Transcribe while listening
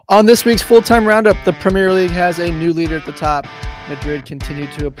On this week's full-time roundup, the Premier League has a new leader at the top. Madrid continue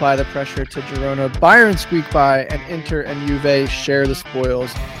to apply the pressure to Girona. Bayern squeak by, and Inter and Juve share the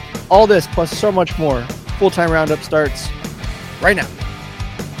spoils. All this plus so much more. Full-time roundup starts right now.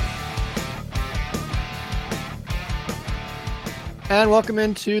 And welcome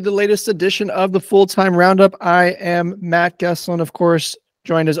into the latest edition of the full-time roundup. I am Matt Gesslin, of course,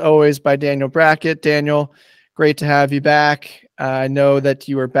 joined as always by Daniel Brackett. Daniel, great to have you back. I know that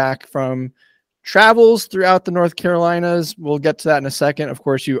you are back from travels throughout the North Carolinas. We'll get to that in a second. Of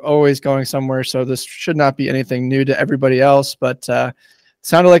course, you always going somewhere, so this should not be anything new to everybody else, but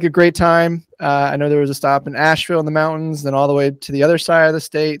sounded like a great time. I know there was a stop in Asheville in the mountains, then all the way to the other side of the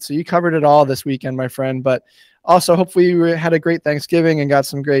state. So you covered it all this weekend, my friend, but also hopefully you had a great Thanksgiving and got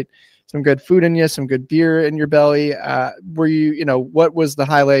some good food in you, some good beer in your belly. What was the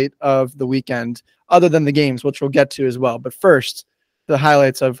highlight of the weekend other than the games, which we'll get to as well? But first, the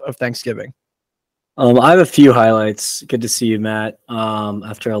highlights of Thanksgiving. I have a few highlights. Good to see you, Matt,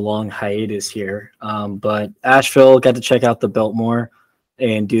 after a long hiatus here. But Asheville, got to check out the Biltmore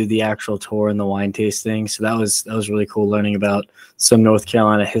and do the actual tour and the wine tasting. So that was really cool, learning about some North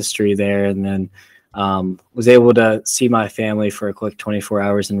Carolina history there. And then was able to see my family for a quick 24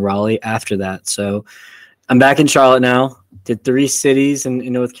 hours in Raleigh after that. So I'm back in Charlotte now. Did 3 cities in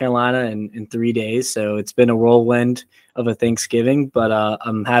North Carolina in 3 days. So it's been a whirlwind of a Thanksgiving, but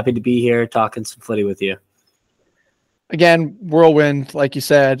I'm happy to be here talking some footy with you. Again, whirlwind, like you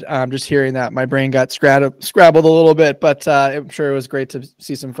said. Just hearing that, my brain got scrabbled a little bit, but I'm sure it was great to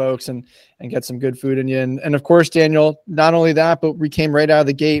see some folks and get some good food in you. And of course, Daniel, not only that, but we came right out of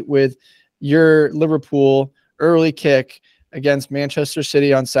the gate with your Liverpool early kick against Manchester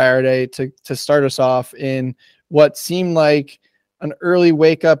City on Saturday to start us off in what seemed like an early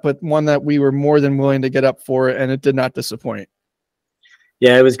wake up, but one that we were more than willing to get up for, and it did not disappoint.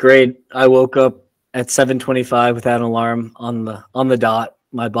 Yeah, it was great. I woke up at 7:25 without an alarm on the dot.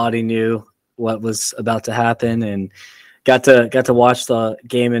 My body knew what was about to happen, and got to watch the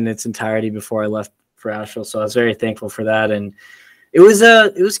game in its entirety before I left for Asheville. So I was very thankful for that. And it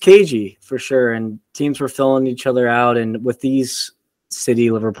was cagey for sure, and teams were filling each other out. And with these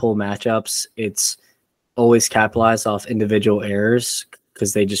City-Liverpool matchups, it's always capitalized off individual errors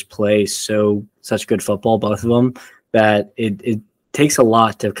because they just play such good football, both of them, that it takes a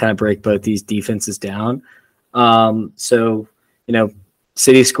lot to kind of break both these defenses down.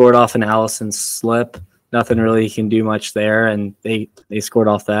 City scored off an Allison slip. Nothing really can do much there, and they scored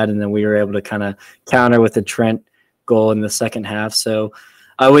off that, and then we were able to kind of counter with the Trent goal in the second half. So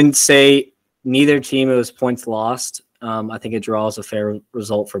I wouldn't say neither team it was points lost. I think a draw is a fair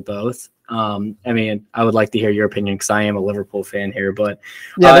result for both. I would like to hear your opinion because I am a Liverpool fan here, but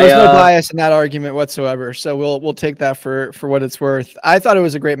yeah, there's no bias in that argument whatsoever. So we'll take that for what it's worth. I thought it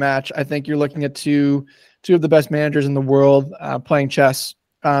was a great match. I think you're looking at two of the best managers in the world playing chess,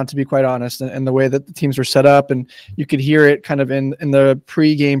 to be quite honest, and the way that the teams were set up, and you could hear it kind of in the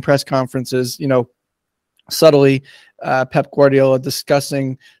pre-game press conferences, subtly, Pep Guardiola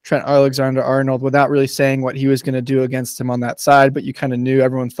discussing Trent Alexander-Arnold without really saying what he was going to do against him on that side, but you kind of knew.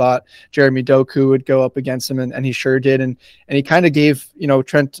 Everyone thought Jeremy Doku would go up against him, and he sure did, and he kind of gave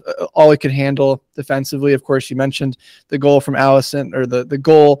Trent all he could handle defensively. Of course, you mentioned the goal from Allison, or the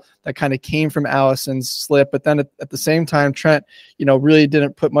goal that kind of came from Allison's slip, but then at the same time, Trent really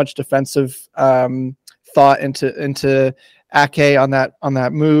didn't put much defensive thought into Ake on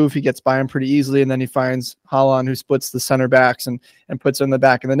that move. He gets by him pretty easily, and then he finds Haaland, who splits the center backs and puts it in the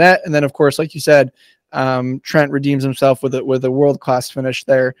back of the net. And then, of course, like you said, Trent redeems himself with a world-class finish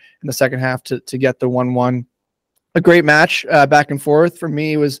there in the second half to get the 1-1. A great match, back and forth. For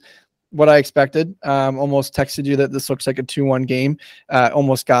me, it was what I expected. Almost texted you that this looks like a 2-1 game.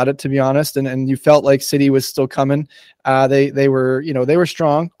 Almost got it, to be honest. And you felt like City was still coming. They were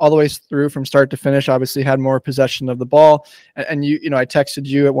strong all the way through from start to finish. Obviously had more possession of the ball. And I texted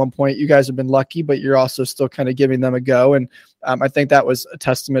you at one point, you guys have been lucky, but you're also still kind of giving them a go. And I think that was a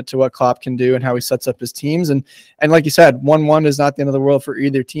testament to what Klopp can do and how he sets up his teams. And like you said, 1-1 is not the end of the world for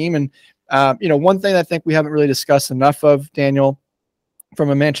either team. And one thing I think we haven't really discussed enough of, Daniel, from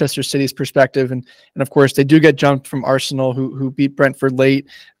a Manchester City's perspective, and of course they do get jumped from Arsenal, who beat Brentford late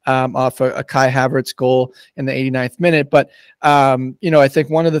off a Kai Havertz goal in the 89th minute. But I think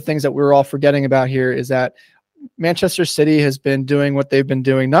one of the things that we're all forgetting about here is that Manchester City has been doing what they've been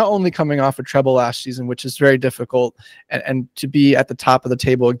doing, not only coming off a treble last season, which is very difficult, and to be at the top of the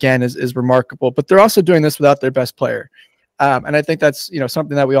table again is remarkable, but they're also doing this without their best player. And I think that's,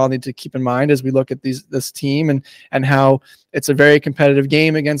 something that we all need to keep in mind as we look at this team and how it's a very competitive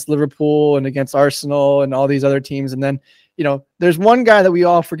game against Liverpool and against Arsenal and all these other teams. And then there's one guy that we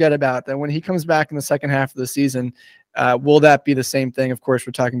all forget about, that when he comes back in the second half of the season, will that be the same thing? Of course,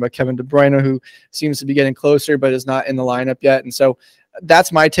 we're talking about Kevin De Bruyne, who seems to be getting closer, but is not in the lineup yet. And so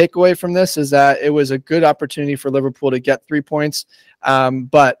that's my takeaway from this, is that it was a good opportunity for Liverpool to get 3 points.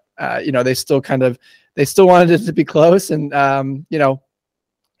 But they still wanted it to be close. And,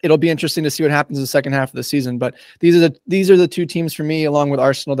 it'll be interesting to see what happens in the second half of the season. But these are the two teams for me, along with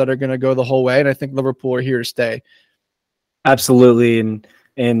Arsenal, that are going to go the whole way. And I think Liverpool are here to stay. Absolutely.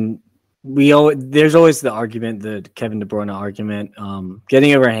 And there's always the argument, the Kevin De Bruyne argument,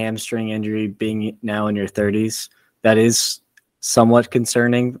 getting over a hamstring injury, being now in your 30s, that is somewhat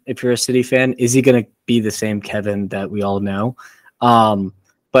concerning if you're a City fan. Is he going to be the same Kevin that we all know?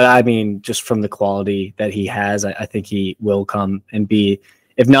 But I mean, just from the quality that he has, I think he will come and be,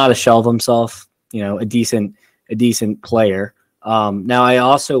 if not a shell of himself, a decent player. Now, I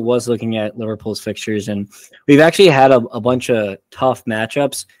also was looking at Liverpool's fixtures, and we've actually had a bunch of tough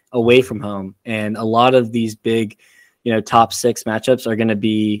matchups away from home. And a lot of these big, top 6 matchups are going to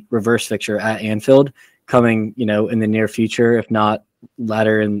be reverse fixture at Anfield coming, in the near future, if not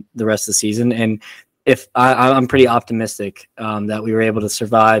later in the rest of the season. And if I'm pretty optimistic that we were able to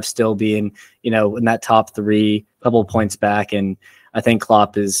survive, still being, in that top 3, couple of points back. And I think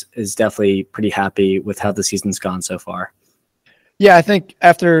Klopp is definitely pretty happy with how the season's gone so far. Yeah, I think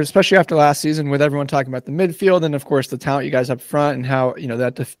especially after last season, with everyone talking about the midfield and of course the talent you guys up front and how,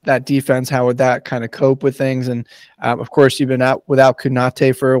 that defense, how would that kind of cope with things? And of course, you've been out without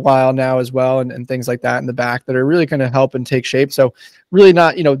Konate for a while now as well, and things like that in the back that are really going to help and take shape. So really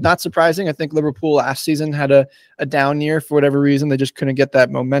not surprising. I think Liverpool last season had a down year for whatever reason. They just couldn't get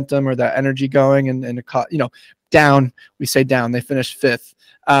that momentum or that energy going, and down, we say down, they finished 5th.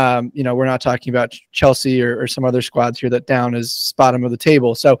 We're not talking about Chelsea or some other squads here that down is bottom of the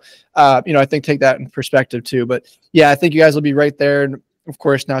table. So, I think take that in perspective too. But yeah, I think you guys will be right there. And of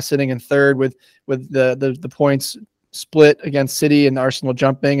course, now sitting in 3rd with the points split against City and Arsenal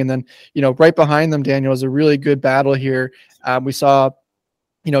jumping. And then, right behind them, Daniel, is a really good battle here. We saw,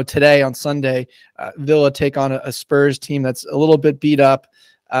 today on Sunday, Villa take on a Spurs team that's a little bit beat up.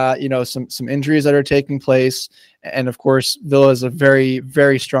 Some injuries that are taking place. And of course, Villa is a very,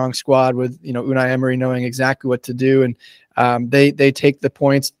 very strong squad with, Unai Emery knowing exactly what to do. And they take the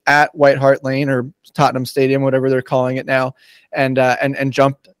points at White Hart Lane or Tottenham Stadium, whatever they're calling it now, and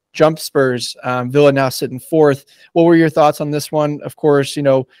jump Spurs. Villa now sitting 4th. What were your thoughts on this one? Of course,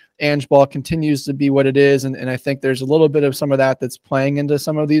 Ange ball continues to be what it is. And I think there's a little bit of some of that's playing into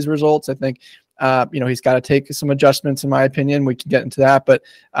some of these results. I think, he's got to take some adjustments, in my opinion. We can get into that. But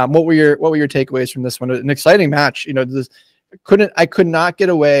what were your takeaways from this one? An exciting match. I could not get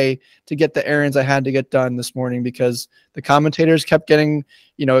away to get the errands I had to get done this morning because the commentators kept getting,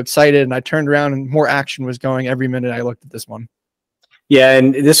 excited, and I turned around and more action was going every minute I looked at this one. Yeah,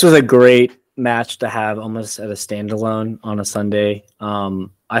 and this was a great match to have almost at a standalone on a Sunday.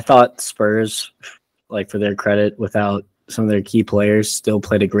 I thought Spurs, for their credit, without some of their key players, still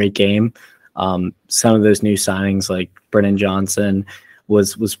played a great game. Some of those new signings like Brennan Johnson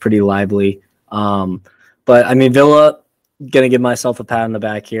was pretty lively. But I mean, Villa, going to give myself a pat on the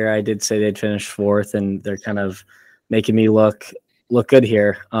back here. I did say they'd finish 4th, and they're kind of making me look good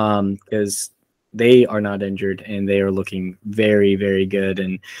here because they are not injured and they are looking very, very good.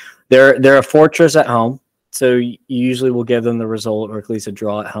 And they're a fortress at home. So you usually will give them the result or at least a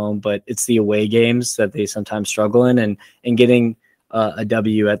draw at home, but it's the away games that they sometimes struggle in, and getting a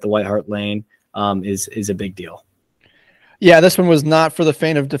W at the White Hart Lane is a big deal. Yeah, this one was not for the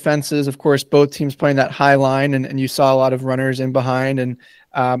faint of defenses. Of course, both teams playing that high line, and you saw a lot of runners in behind, and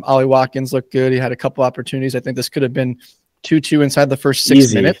Ollie Watkins looked good. He had a couple opportunities. I think this could have been 2-2 inside the first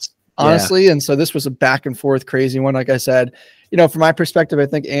 6 minutes, honestly. Yeah. And so this was a back and forth crazy one. Like I said, from my perspective, I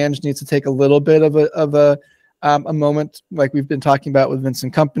think Ange needs to take a little bit of a moment, like we've been talking about with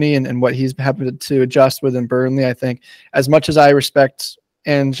Vincent Kompany and what he's having to adjust with in Burnley. I think as much as I respect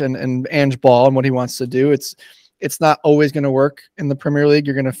Ange and Ange ball and what he wants to do, it's not always going to work in the Premier League.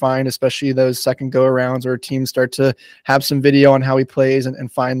 You're going to find, especially those second go arounds where teams start to have some video on how he plays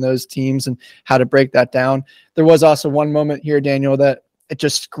and find those teams and how to break that down. There was also one moment here, Daniel, that it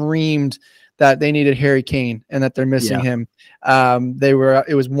just screamed that they needed Harry Kane and that they're missing him.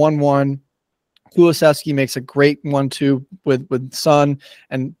 It was 1-1. Kulusevski makes a great 1-2 with Son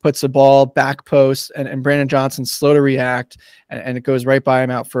and puts the ball back post, and Brandon Johnson's slow to react, and it goes right by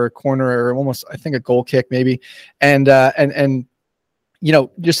him out for a corner or almost, I think, a goal kick maybe. And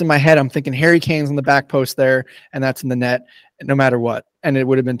just in my head, I'm thinking Harry Kane's on the back post there, and that's in the net no matter what. And it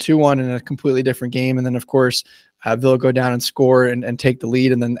would have been 2-1 in a completely different game. And then, of course, Villa go down and score and take the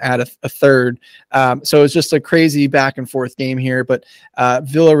lead and then add a third. So it's just a crazy back and forth game here. But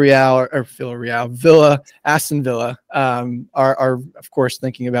Villa, Aston Villa are of course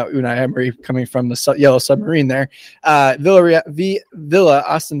thinking about Unai Emery coming from the Yellow Submarine there. Aston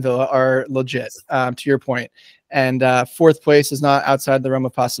Villa are legit, to your point. And fourth place is not outside the realm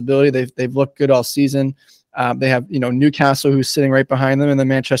of possibility. They've looked good all season. They have Newcastle, who's sitting right behind them, and then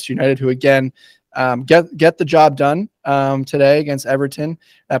Manchester United, who again get the job done today against Everton.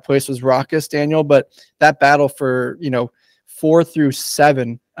 That place was raucous, Daniel. But that battle for 4 through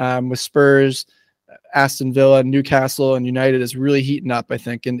 7 with Spurs, Aston Villa, Newcastle, and United is really heating up, I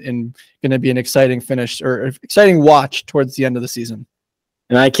think, and going to be an exciting finish or exciting watch towards the end of the season.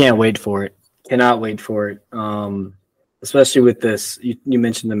 And I can't wait for it. Cannot wait for it. Especially with this, you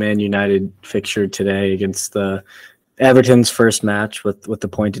mentioned the Man United fixture today against the Everton's first match with the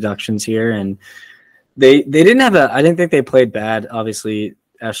point deductions here, and they didn't have I didn't think they played bad. Obviously,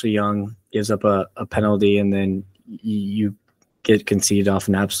 Ashley Young gives up a penalty, and then you get conceded off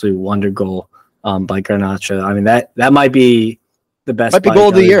an absolute wonder goal by Garnacho. I mean that might be the best. Might be goal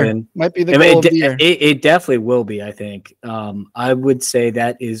of the year. Might be the goal of the year. It definitely will be. I think. I would say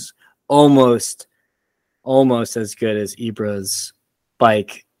that is almost as good as Ibra's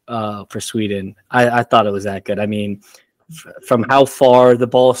bike for Sweden. I thought it was that good. I mean, from how far the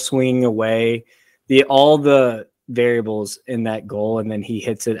ball swinging away, all the variables in that goal, and then he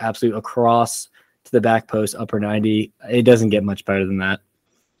hits it absolutely across to the back post, upper 90. It doesn't get much better than that.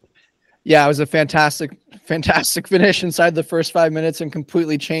 Yeah, it was a fantastic finish inside the first 5 minutes and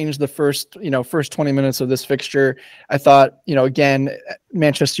completely changed the first 20 minutes of this fixture. I thought, again,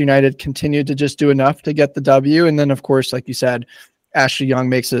 Manchester United continued to just do enough to get the W. And then, of course, like you said, Ashley Young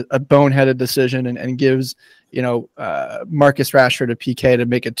makes a boneheaded decision and gives, Marcus Rashford a PK to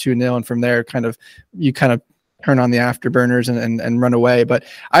make it 2-0. And from there, you turn on the afterburners and run away. But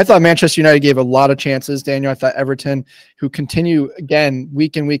I thought Manchester United gave a lot of chances, Daniel. I thought Everton, who continue, again,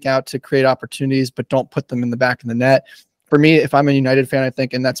 week in, week out to create opportunities, but don't put them in the back of the net. For me, if I'm a United fan, I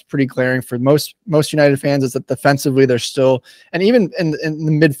think, and that's pretty glaring for most United fans, is that defensively they're still, and even in the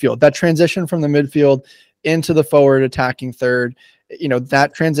midfield, that transition from the midfield into the forward attacking third,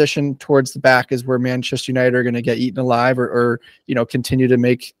 that transition towards the back is where Manchester United are going to get eaten alive or continue to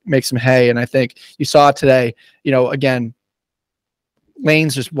make some hay. And I think you saw it today, again,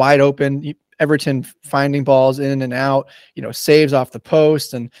 lanes just wide open, Everton finding balls in and out, saves off the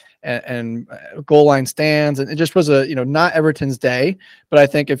post and goal line stands. And it just was not Everton's day, but I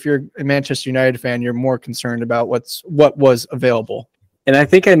think if you're a Manchester United fan, you're more concerned about what was available. And I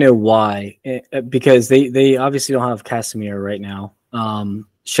think I know why, because they obviously don't have Casemiro right now.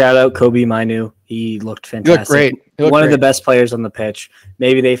 Shout out Kobe Mainu. He looked fantastic. He looked One great. of the best players on the pitch.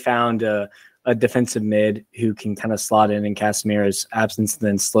 Maybe they found a defensive mid who can kind of slot in Casemiro's absence and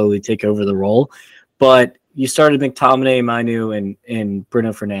then slowly take over the role. But you started McTominay, Mainu, and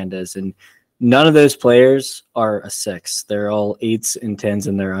Bruno Fernandes, and none of those players are a 6. They're all 8s and 10s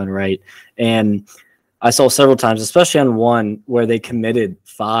in their own right. And I saw several times, especially on one where they committed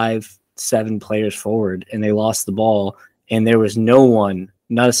 5-7 players forward and they lost the ball. And there was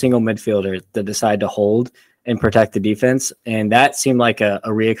not a single midfielder that decided to hold and protect the defense. And that seemed like a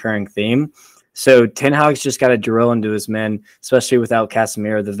reoccurring theme. So Ten Hag's just got to drill into his men, especially without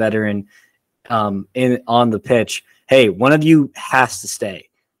Casemiro, the veteran, on the pitch. Hey, one of you has to stay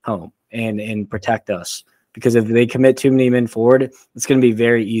home and protect us. Because if they commit too many men forward, it's going to be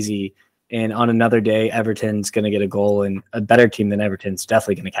very easy. And on another day, Everton's going to get a goal, and a better team than Everton's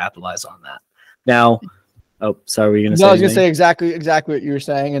definitely going to capitalize on that. Now, oh, sorry, were you going to say? No, I was going to say exactly what you were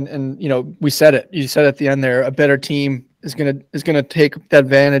saying, and we said it. You said at the end there, a better team is going to take that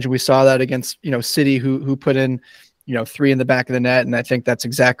advantage. We saw that against City, who put in 3 in the back of the net, and I think that's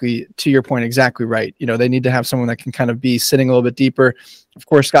exactly, to your point, exactly right. They need to have someone that can kind of be sitting a little bit deeper. Of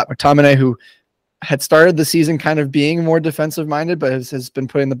course, Scott McTominay, who had started the season kind of being more defensive minded, but has been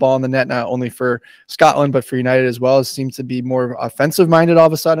putting the ball in the net, not only for Scotland, but for United as well. It seems to be more offensive minded all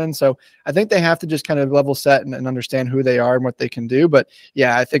of a sudden. So I think they have to just kind of level set and understand who they are and what they can do. But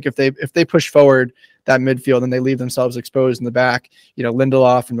yeah, I think if they push forward that midfield and they leave themselves exposed in the back,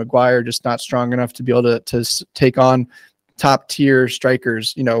 Lindelof and Maguire just not strong enough to be able to take on top tier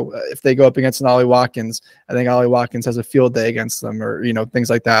strikers. If they go up against an Ollie Watkins, I think Ollie Watkins has a field day against them, or things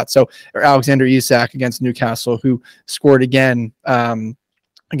like that. So, or Alexander Isak against Newcastle, who scored again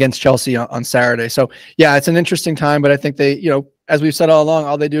against Chelsea on Saturday. So yeah, it's an interesting time, but I think as we've said all along,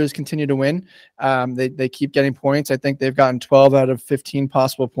 all they do is continue to win. They keep getting points. I think they've gotten 12 out of 15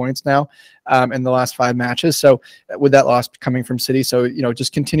 possible points now in the last 5 matches. So with that loss coming from City, so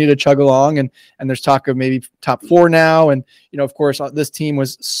just continue to chug along, and there's talk of maybe top 4 now. And of course, this team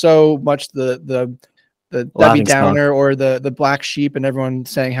was so much the Debbie Downer or the black sheep, and everyone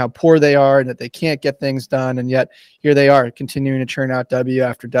saying how poor they are and that they can't get things done. And yet here they are continuing to churn out W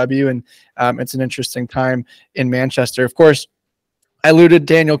after W. And it's an interesting time in Manchester. Of course, I alluded,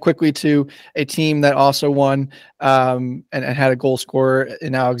 Daniel, quickly to a team that also won and had a goal scorer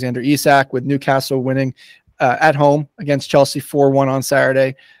in Alexander Isak, with Newcastle winning at home against Chelsea 4-1 on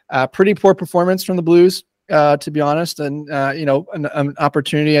Saturday. Pretty poor performance from the Blues, to be honest. And, an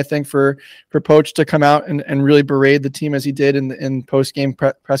opportunity, I think, for Poach to come out and really berate the team as he did in post-game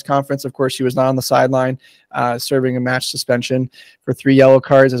press conference. Of course, he was not on the sideline, serving a match suspension for 3 yellow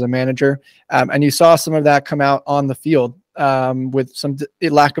cards as a manager. And you saw some of that come out on the field with some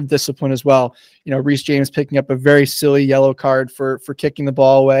lack of discipline as well. Reece James picking up a very silly yellow card for kicking the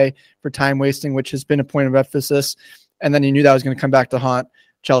ball away, for time wasting, which has been a point of emphasis. And then you knew that was going to come back to haunt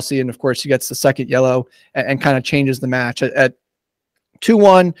Chelsea. And of course, he gets the second yellow and kind of changes the match at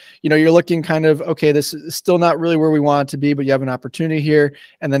 2-1. You're looking kind of, okay, this is still not really where we want it to be, but you have an opportunity here.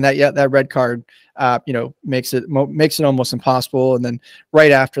 And then that red card, makes it almost impossible. And then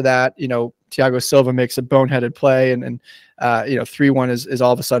right after that, Thiago Silva makes a boneheaded play, and 3-1 is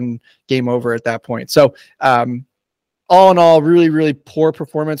all of a sudden game over at that point. So, all in all, really, really poor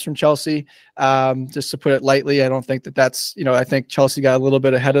performance from Chelsea. Just to put it lightly, I don't think that's, I think Chelsea got a little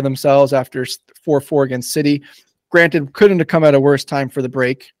bit ahead of themselves after 4-4 against City. Granted, couldn't have come at a worse time for the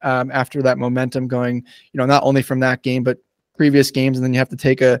break after that momentum going, not only from that game, but previous games. And then you have to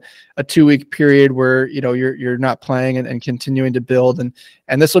take a 2-week period where, you're not playing and continuing to build.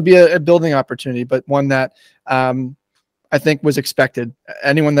 And this will be a building opportunity, but one that I think was expected.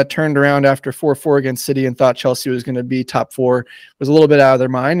 Anyone that turned around after 4-4 against City and thought Chelsea was going to be top 4 was a little bit out of their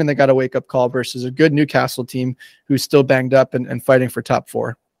mind, and they got a wake-up call versus a good Newcastle team who's still banged up and fighting for top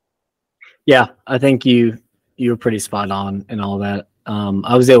 4. Yeah, I think you were pretty spot on in all that.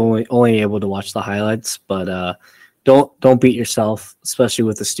 I was only able to watch the highlights, but don't beat yourself, especially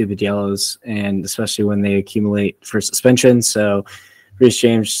with the stupid yellows, and especially when they accumulate for suspension. So Reece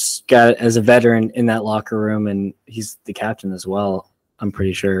James got, as a veteran in that locker room, and he's the captain as well, I'm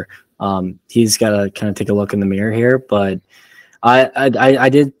pretty sure. He's got to kind of take a look in the mirror here. But I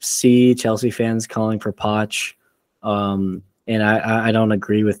did see Chelsea fans calling for Poch, and I don't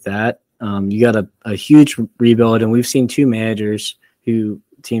agree with that. You got a huge rebuild, and we've seen 2 managers who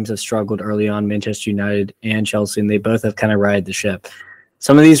teams have struggled early on, Manchester United and Chelsea, and they both have kind of ride the ship.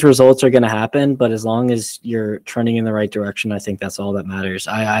 Some of these results are going to happen, but as long as you're trending in the right direction, I think that's all that matters.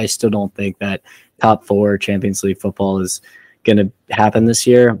 I still don't think that top 4 Champions League football is going to happen this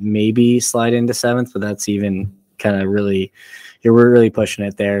year. Maybe slide into 7th, but that's even kind of really, you're really pushing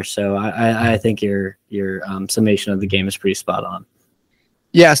it there. So I think your summation of the game is pretty spot on.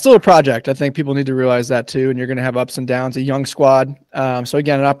 Yeah, still a project. I think people need to realize that too. And you're going to have ups and downs, a young squad. So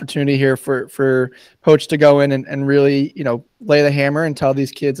again, an opportunity here for Poach to go in and really, lay the hammer and tell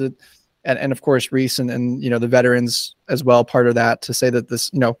these kids that, and of course, Reece and the veterans as well, part of that, to say that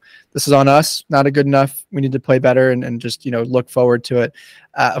this is on us, not a good enough. We need to play better and just, look forward to it.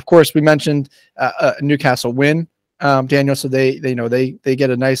 Of course, we mentioned a Newcastle win. Daniel, so they get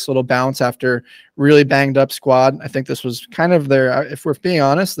a nice little bounce after really banged up squad. I think this was kind of their, if we're being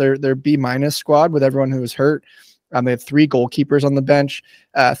honest, their B- squad with everyone who was hurt. They have 3 goalkeepers on the bench.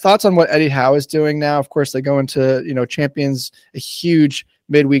 Thoughts on what Eddie Howe is doing now? Of course, they go into Champions, a huge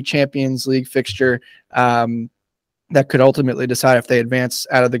midweek Champions League fixture that could ultimately decide if they advance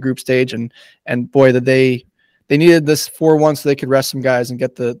out of the group stage. And boy, that they needed this 4-1 so they could rest some guys and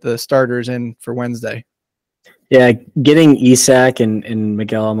get the starters in for Wednesday. Yeah, getting Isak and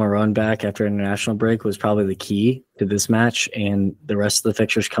Miguel Almiron back after international break was probably the key to this match and the rest of the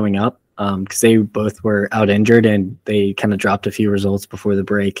fixtures coming up, because they both were out injured and they kind of dropped a few results before the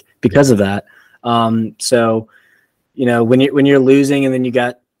break because of that. So, when you're losing and then you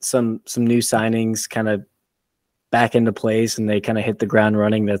got some new signings kind of back into place and they kind of hit the ground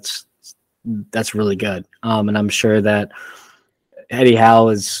running, that's really good. And I'm sure that Eddie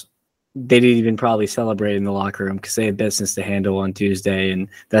Howe they didn't even probably celebrate in the locker room because they had business to handle on Tuesday, and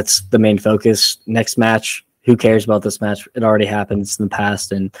that's the main focus. Next match, who cares about this match? It already happened in the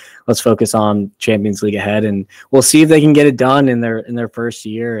past, and let's focus on Champions League ahead, and we'll see if they can get it done in their first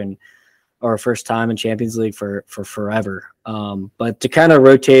year or first time in Champions League for forever. But to kind of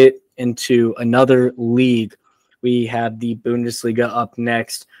rotate into another league, we have the Bundesliga up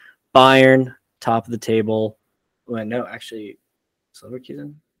next. Bayern, top of the table. Well, no, actually,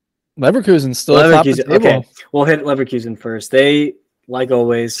 Leverkusen? Leverkusen still atop the table. Okay, we'll hit Leverkusen first. They, like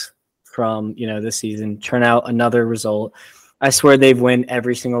always, from this season, turn out another result. I swear they've won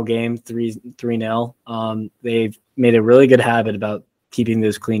every single game 3-0. They've made a really good habit about keeping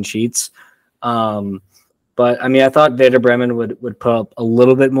those clean sheets. But I mean, I thought Werder Bremen would put up a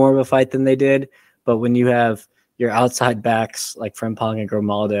little bit more of a fight than they did. But when you have your outside backs like Frimpong and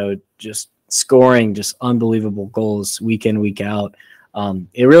Grimaldo just scoring just unbelievable goals week in, week out,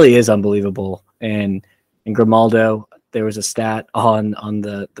 it really is unbelievable. And Grimaldo, there was a stat on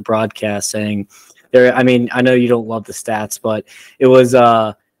the broadcast saying there. I mean, I know you don't love the stats, but it was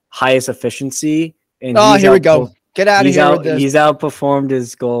highest efficiency. And here we go. Get out of here with this. He's outperformed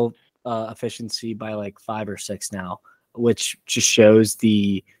his goal efficiency by like 5 or 6 now, which just shows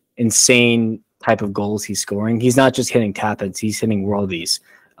the insane type of goals he's scoring. He's not just hitting tap-ins; he's hitting worldies.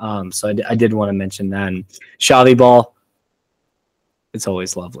 So I did want to mention that. And Xavi ball, it's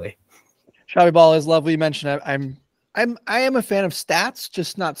always lovely. Xavi ball is lovely. You mentioned I am a fan of stats,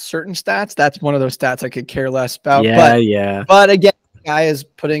 just not certain stats. That's one of those stats I could care less about. Yeah. But again, the guy is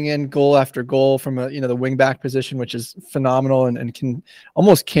putting in goal after goal from the wing back position, which is phenomenal and can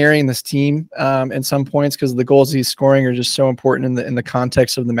almost carrying this team in some points because the goals he's scoring are just so important in the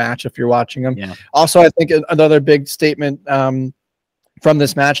context of the match if you're watching them. Yeah. Also, I think another big statement from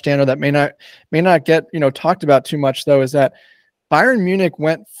this match, Daniel, that may not get talked about too much though, is that Bayern Munich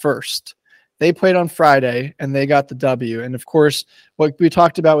went first. They played on Friday and they got the W. And of course, what we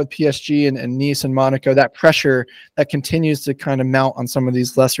talked about with PSG and Nice and Monaco, that pressure that continues to kind of mount on some of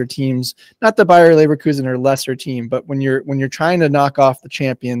these lesser teams. Not that Bayer Leverkusen are a lesser team, but when you're trying to knock off the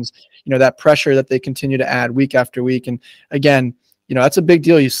champions, that pressure that they continue to add week after week. And again, that's a big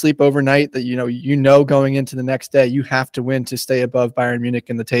deal. You sleep overnight that, going into the next day, you have to win to stay above Bayern Munich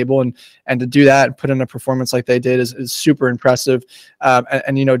in the table. And to do that and put in a performance like they did is super impressive.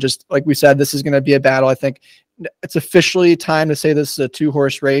 And just like we said, this is going to be a battle. I think it's officially time to say this is a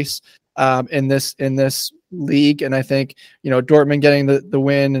 2-horse race in this league. And I think, Dortmund getting the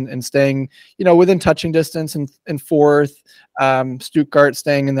win and staying, within touching distance and fourth, Stuttgart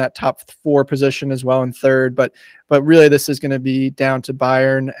staying in that top 4 position as well in third, but really this is going to be down to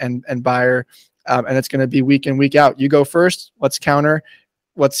Bayern and Bayer. And it's going to be week in, week out. You go first, let's counter,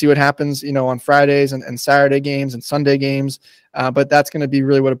 let's see what happens, on Fridays and Saturday games and Sunday games. But that's going to be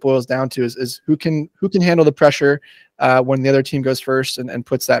really what it boils down to is who can handle the pressure when the other team goes first and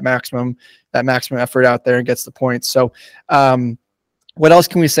puts that maximum effort out there and gets the points. So what else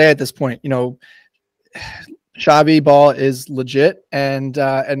can we say at this point? Xavi ball is legit, and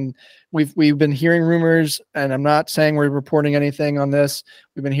we've been hearing rumors, and I'm not saying we're reporting anything on this.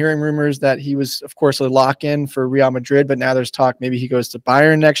 We've been hearing rumors that he was, of course, a lock-in for Real Madrid, but now there's talk maybe he goes to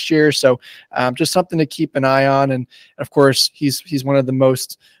Bayern next year. So just something to keep an eye on. And of course, he's one of the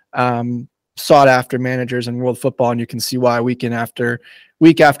most sought-after managers in world football, and you can see why week after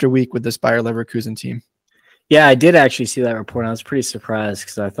week with this Bayer Leverkusen team. Yeah, I did actually see that report. I was pretty surprised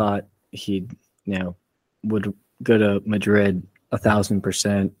because I thought he'd would go to Madrid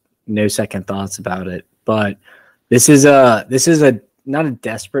 1,000%, no second thoughts about it. But this is not a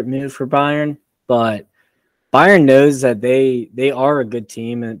desperate move for Bayern, but Bayern knows that they are a good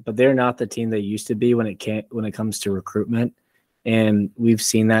team, but they're not the team they used to be when it comes to recruitment. And we've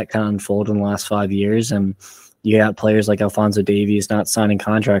seen that kind of unfold in the last 5 years. And you got players like Alphonso Davies not signing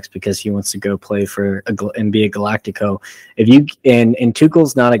contracts because he wants to go play and be a Galactico. And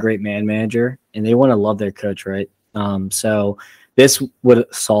Tuchel's not a great manager, and they want to love their coach, right? So this would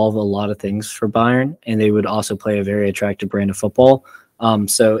solve a lot of things for Bayern, and they would also play a very attractive brand of football.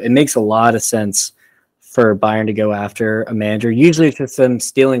 So it makes a lot of sense for Bayern to go after a manager. Usually it's just them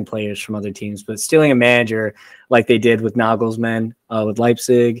stealing players from other teams, but stealing a manager like they did with Nagelsmann with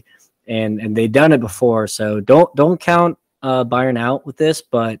Leipzig, and they've done it before. So don't count Bayern out with this,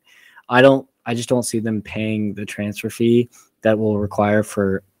 but I just don't see them paying the transfer fee that will require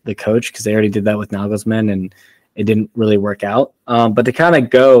for the coach, because they already did that with Nagelsmann and it didn't really work out. But to kind of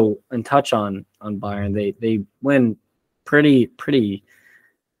go and touch on Bayern, they win pretty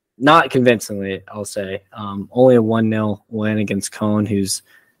not convincingly, I'll say. Only a 1-0 win against Cologne, who's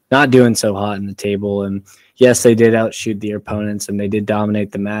not doing so hot in the table. And yes, they did outshoot their opponents and they did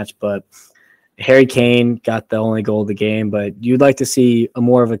dominate the match, but Harry Kane got the only goal of the game. But you'd like to see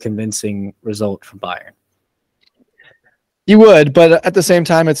more of a convincing result from Bayern. You would, but at the same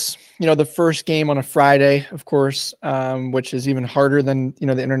time, it's, the first game on a Friday, of course, which is even harder than,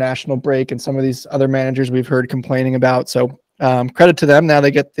 the international break and some of these other managers we've heard complaining about. So credit to them. Now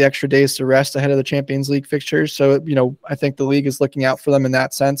they get the extra days to rest ahead of the Champions League fixtures. So, I think the league is looking out for them in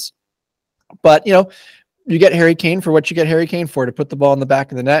that sense. But, you get Harry Kane for what you get Harry Kane for, to put the ball in the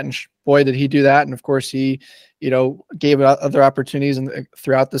back of the net. And boy, did he do that. And of course he, gave other opportunities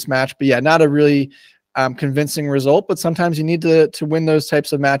throughout this match, but yeah, not a really convincing result, but sometimes you need to win those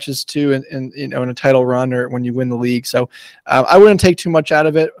types of matches too. In a title run or when you win the league. So I wouldn't take too much out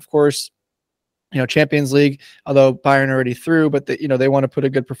of it. Of course, Champions League, although Bayern already through, but they want to put a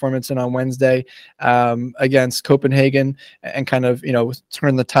good performance in on Wednesday against Copenhagen and kind of,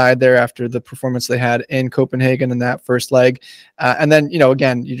 turn the tide there after the performance they had in Copenhagen in that first leg. And then,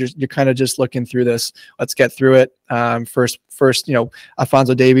 again, you're kind of just looking through this. Let's get through it. First,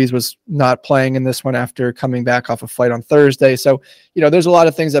 Alphonso Davies was not playing in this one after coming back off a flight on Thursday. So, there's a lot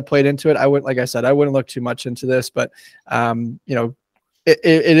of things that played into it. Like I said, I wouldn't look too much into this, but,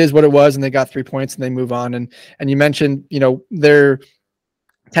 it is what it was, and they got 3 points and they move on. And you mentioned, their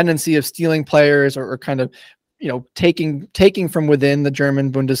tendency of stealing players or kind of, taking from within the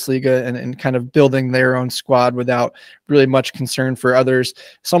German Bundesliga and kind of building their own squad without really much concern for others.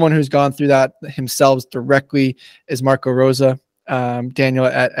 Someone who's gone through that himself directly is Marco Rose. Daniel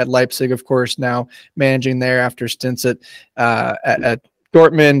at Leipzig, of course, now managing there after stints at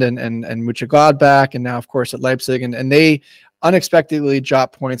Dortmund and Mönchengladbach, and now, of course, at Leipzig. And they unexpectedly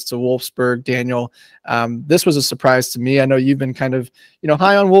dropped points to Wolfsburg. Daniel, this was a surprise to me. I know you've been kind of,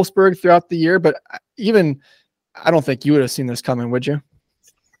 high on Wolfsburg throughout the year, but I don't think you would have seen this coming, would you?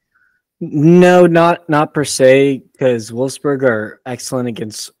 No, not per se, because Wolfsburg are excellent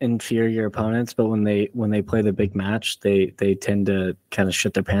against inferior opponents, but when they play the big match, they tend to kind of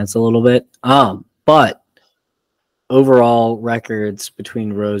shit their pants a little bit. But overall records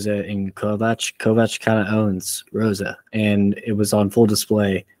between Rose and Kovac kind of owns Rose, and it was on full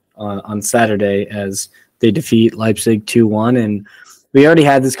display on Saturday as they defeat Leipzig 2-1. And we already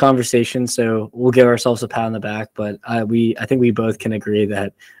had this conversation, so we'll give ourselves a pat on the back. But I think we both can agree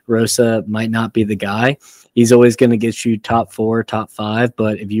that Rose might not be the guy. He's always going to get you top 4, top 5,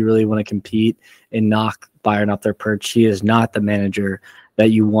 but if you really want to compete and knock Bayern off their perch, he is not the manager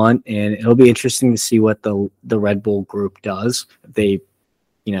that you want. And it'll be interesting to see what the Red Bull group does. If they,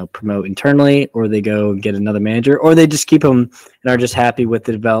 promote internally, or they go and get another manager, or they just keep him and are just happy with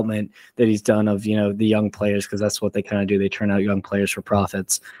the development that he's done of, the young players, because that's what they kind of do. They turn out young players for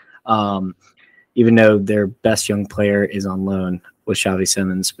profits. Even though their best young player is on loan with Xavi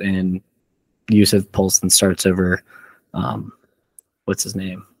Simons, and Yusuf Poulsen starts over, what's his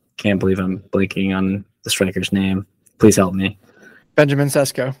name? Can't believe I'm blanking on the striker's name. Please help me. Benjamin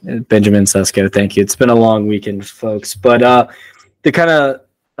Sesko. Benjamin Sesko. Thank you. It's been a long weekend, folks. But the kind of,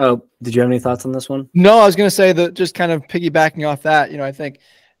 did you have any thoughts on this one? No, I was going to say that, just kind of piggybacking off that, I think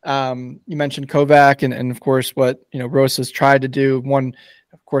you mentioned Kovac and of course what, Rose has tried to do. One,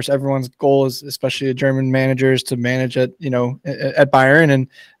 of course, everyone's goal is, especially the German managers, to manage at Bayern, and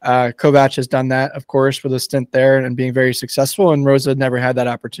Kovac has done that, of course, with a stint there and being very successful. And Rose never had that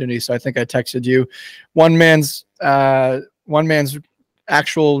opportunity. So I think I texted you, one man's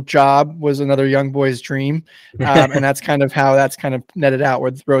actual job was another young boy's dream. And that's kind of how that's kind of netted out,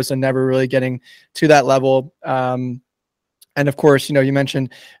 with Rose never really getting to that level. And of course, you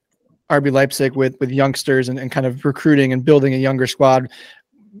mentioned RB Leipzig with youngsters and kind of recruiting and building a younger squad.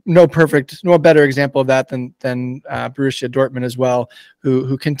 No better example of that than Borussia Dortmund as well,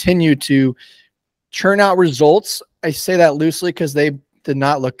 who continue to churn out results. I say that loosely because they did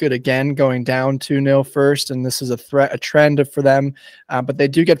not look good again, going down 2-0 first, and this is a trend for them. But they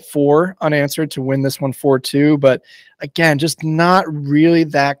do get 4 unanswered to win this one 4-2. But again, just not really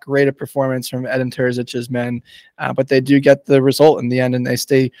that great a performance from Edin Terzic's men. But they do get the result in the end, and they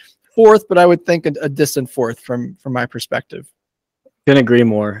stay 4th. But I would think a distant 4th from my perspective. Couldn't agree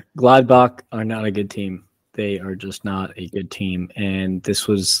more. Gladbach are not a good team. They are just not a good team, and this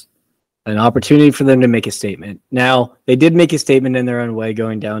was an opportunity for them to make a statement. Now, they did make a statement in their own way,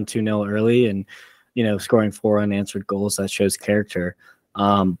 going down 2-0 early and, scoring 4 unanswered goals. That shows character.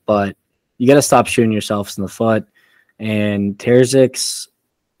 But you got to stop shooting yourselves in the foot. And Terzic's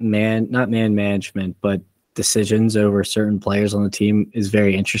not man management, but decisions over certain players on the team is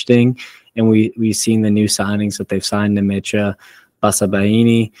very interesting. And we've seen the new signings that they've signed, Nemicha,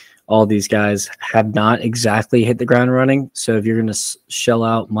 Basabaini. All these guys have not exactly hit the ground running. So if you're going to shell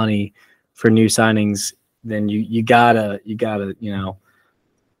out money for new signings, then you gotta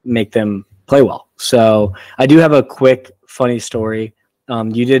make them play well. So I do have a quick funny story.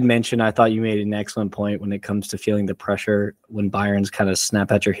 You did mention, I thought you made an excellent point when it comes to feeling the pressure when Bayern's kind of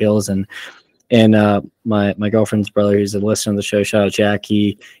snap at your heels. And my girlfriend's brother, who's a listener on the show, shout out Jack,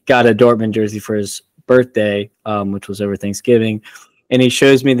 he got a Dortmund jersey for his birthday, which was over Thanksgiving. and he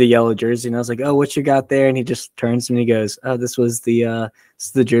shows me the yellow jersey, and I was like, "Oh, what you got there?" And he just turns to me and he goes, "Oh, this is the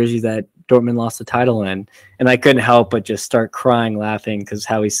jersey that Dortmund lost the title in." And I couldn't help but just start crying, laughing, because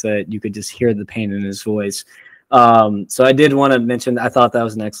how he said it, you could just hear the pain in his voice. So I did want to mention, I thought that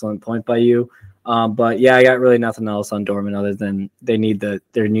was an excellent point by you. But yeah, I got really nothing else on Dortmund other than they need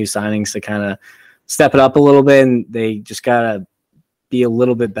their new signings to kind of step it up a little bit, and they just gotta be a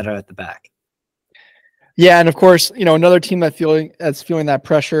little bit better at the back. Yeah, and of course, another team that's feeling that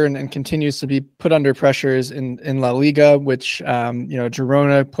pressure and continues to be put under pressure is in La Liga, which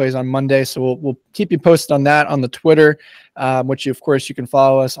Girona plays on Monday. So we'll keep you posted on that on the Twitter, which of course you can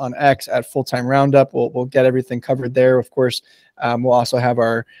follow us on X at Fulltime Roundup. We'll get everything covered there. Of course, we'll also have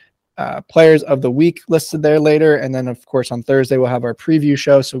our players of the week listed there later, and then of course on Thursday we'll have our preview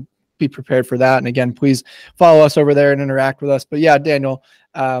show. So be prepared for that. And again, please follow us over there and interact with us. But yeah, Daniel.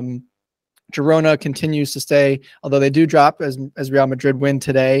 Girona continues to stay, although they do drop as Real Madrid win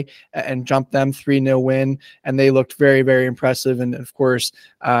today and jump them 3-0 win. And they looked very, very impressive. And of course,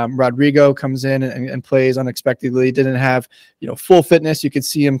 Rodrigo comes in and plays unexpectedly. Didn't have, full fitness. You could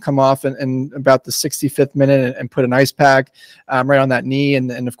see him come off in about the 65th minute and put an ice pack right on that knee.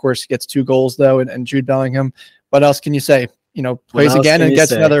 And of course, gets 2 goals though. And Jude Bellingham, what else can you say? Plays again and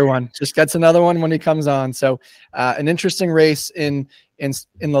gets another one. Just gets another one when he comes on. So an interesting race in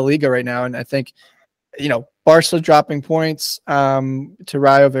La Liga right now. And I think, Barca dropping points to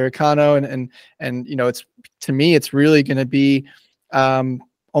Rayo Vallecano. And it's, to me, it's really going to be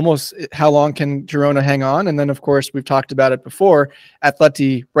almost how long can Girona hang on? And then, of course, we've talked about it before,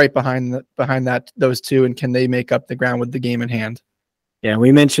 Atleti right behind those two. And can they make up the ground with the game in hand? Yeah,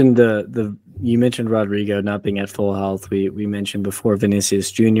 we mentioned you mentioned Rodrigo not being at full health. We mentioned before Vinicius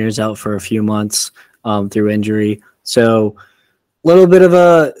Jr. is out for a few months through injury. So a little bit of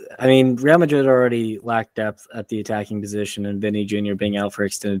Real Madrid already lacked depth at the attacking position, and Vinny Jr. being out for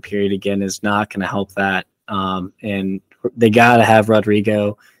extended period again is not going to help that. And they got to have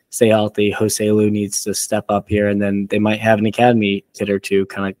Rodrigo stay healthy. Joselu needs to step up here, and then they might have an academy kid or two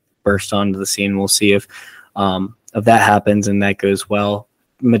kind of burst onto the scene. We'll see if that happens and that goes well.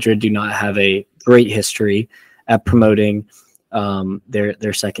 Madrid do not have a great history at promoting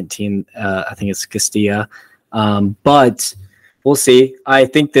their second team. I think it's Castilla, but we'll see. I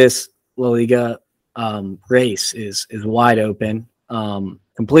think this La Liga race is wide open,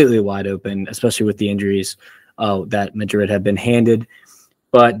 completely wide open, especially with the injuries that Madrid have been handed.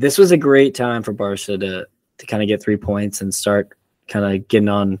 But this was a great time for Barca to kind of get 3 points and start kind of getting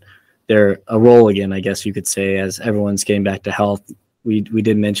on a roll again, I guess you could say, as everyone's getting back to health. We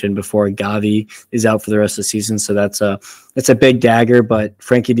did mention before Gavi is out for the rest of the season, so that's a big dagger. But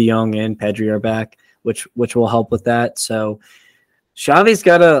Frankie De Jong and Pedri are back, which will help with that. So Xavi's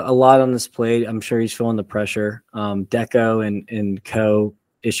got a lot on his plate. I'm sure he's feeling the pressure. Deco and co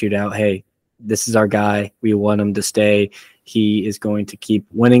issued out, hey, this is our guy. We want him to stay. He is going to keep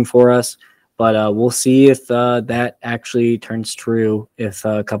winning for us. But we'll see if that actually turns true if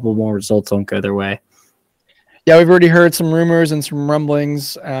a couple more results don't go their way. Yeah, we've already heard some rumors and some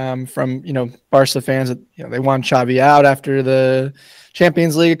rumblings from Barca fans that they want Xavi out after the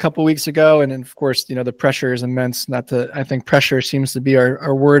Champions League a couple weeks ago, and then of course the pressure is immense. I think pressure seems to be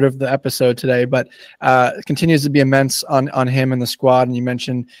our word of the episode today, but it continues to be immense on him and the squad. And you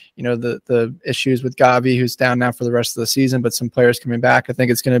mentioned the issues with Gavi, who's down now for the rest of the season, but some players coming back. I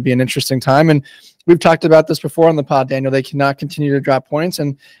think it's going to be an interesting time, and we've talked about this before on the pod, Daniel. They cannot continue to drop points,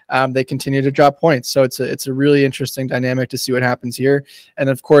 and they continue to drop points. So it's a really interesting dynamic to see what happens here. And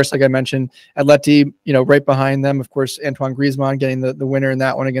of course, like I mentioned, Atleti, right behind them, of course, Antoine Griezmann getting the winner in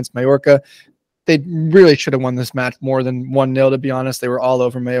that one against Mallorca. They really should have won this match more than 1-0, to be honest. They were all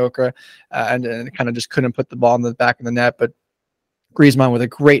over Mallorca and kind of just couldn't put the ball in the back of the net. But Griezmann with a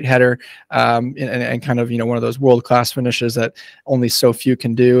great header and kind of one of those world-class finishes that only so few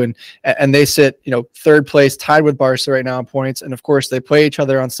can do, and they sit third place, tied with Barca right now in points. And of course they play each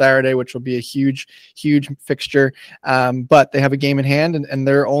other on Saturday, which will be a huge fixture, but they have a game in hand, and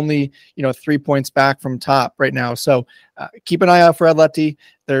they're only 3 points back from top right now. So keep an eye out for Atleti.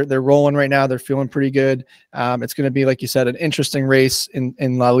 They're rolling right now. They're feeling pretty good. It's going to be, like you said, an interesting race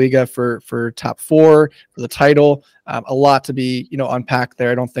in La Liga for top 4 for the title. A lot to be unpacked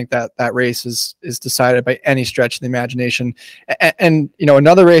there. I don't think that race is decided by any stretch of the imagination. And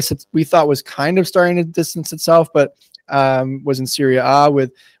another race that we thought was kind of starting to distance itself, but was in Serie A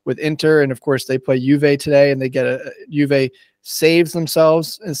with Inter, and of course they play Juve today, and they get Juve saves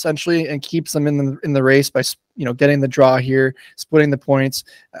themselves essentially and keeps them in the race by getting the draw here, splitting the points.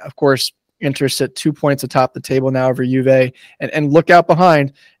 Of course, Inter sit 2 points atop the table now over Juve, and look out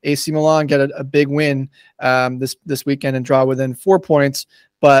behind. AC Milan get a big win this weekend and draw within 4 points.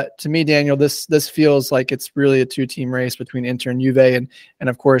 But to me, Daniel, this feels like it's really a 2-team race between Inter and Juve, and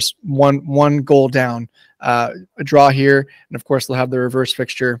of course one goal down. A draw here, and of course they'll have the reverse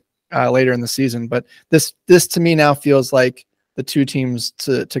fixture later in the season. But this to me now feels like the 2 teams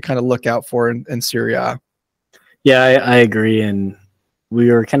to kind of look out for in Serie A. Yeah, I agree. And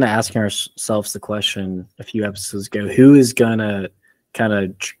we were kind of asking ourselves the question a few episodes ago, who is going to kind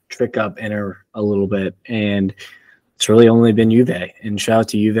of trick up Inter a little bit? And it's really only been Juve. And shout out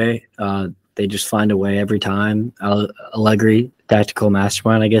to Juve. They just find a way every time. Allegri, tactical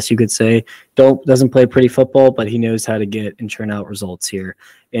mastermind, I guess you could say, doesn't play pretty football, but he knows how to get and churn out results here.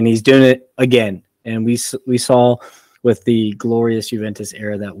 And he's doing it again. And we saw with the glorious Juventus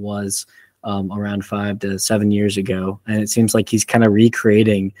era that was around 5 to 7 years ago. And it seems like he's kind of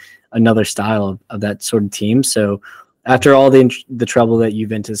recreating another style of that sort of team. So after all the trouble that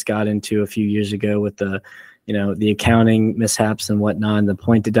Juventus got into a few years ago with the accounting mishaps and whatnot, and the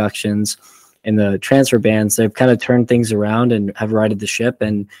point deductions and the transfer bans, they've kind of turned things around and have righted the ship.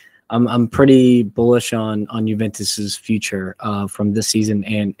 And I'm pretty bullish on Juventus's future from this season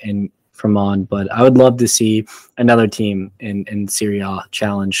and from on. But I would love to see another team in Serie A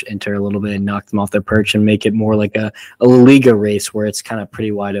challenge Inter a little bit and knock them off their perch and make it more like a La Liga race where it's kind of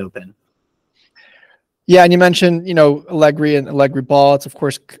pretty wide open. Yeah, and you mentioned, Allegri and Allegri ball. It's, of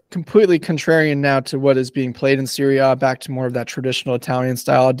course, completely contrarian now to what is being played in Serie A, back to more of that traditional Italian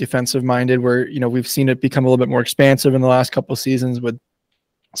style, defensive-minded, where, we've seen it become a little bit more expansive in the last couple of seasons with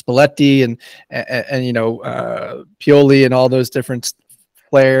Spalletti and Pioli and all those different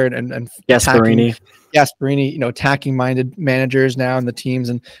player and Gasperini, attacking-minded managers now in the teams,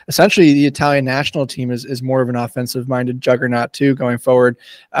 and essentially the Italian national team is more of an offensive-minded juggernaut too going forward,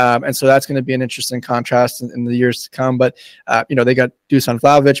 and so that's going to be an interesting contrast in the years to come. But they got Dusan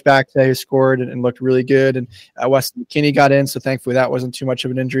Vlahovic back today, who scored and looked really good, and Weston McKennie got in, so thankfully that wasn't too much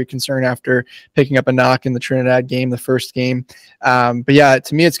of an injury concern after picking up a knock in the Trinidad game, the first game. But yeah,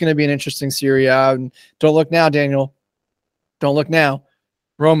 to me, it's going to be an interesting Serie A. And don't look now, Daniel. Don't look now.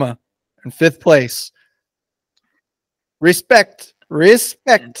 Roma in 5th place. Respect.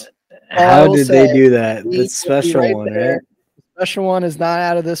 How did they do that? The special one, right? The special one is not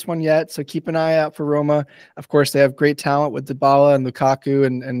out of this one yet, so keep an eye out for Roma. Of course, they have great talent with Dybala and Lukaku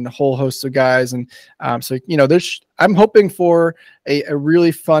and a whole host of guys, and I'm hoping for a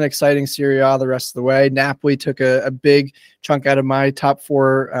really fun, exciting Serie A the rest of the way. Napoli took a big chunk out of my top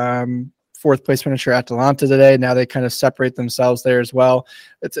 4. 4th place finisher Atalanta today. Now they kind of separate themselves there as well.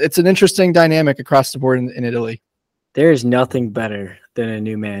 It's an interesting dynamic across the board in Italy. There is nothing better than a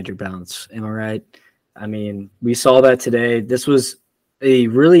new manager bounce. Am I right? I mean, we saw that today. This was a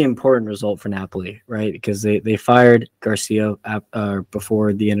really important result for Napoli, right? Because they fired Garcia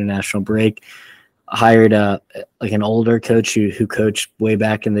before the international break, hired an older coach who coached way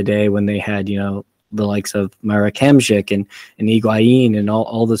back in the day when they had, the likes of Marek Hamsik and Higuain and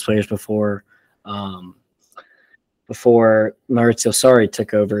all those players before Maurizio Sarri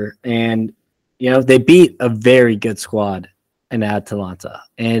took over. And, they beat a very good squad in Atalanta.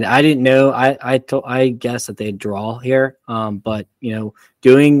 And I didn't know, I guessed that they'd draw here. But,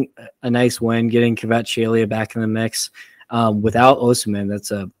 doing a nice win, getting Kvaratskhelia back in the mix without Osimhen,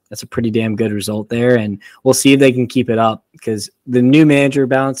 that's a pretty damn good result there. And we'll see if they can keep it up, because the new manager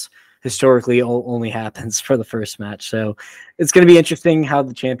bounce historically only happens for the first match. So it's going to be interesting how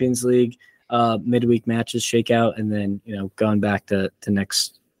the Champions League midweek matches shake out, and then, going back to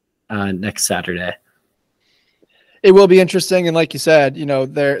next Saturday. It will be interesting. And like you said,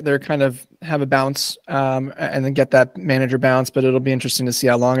 they're kind of have a bounce and then get that manager bounce, but it'll be interesting to see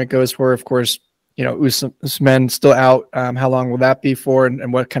how long it goes for. Of course, Osimhen still out. How long will that be for,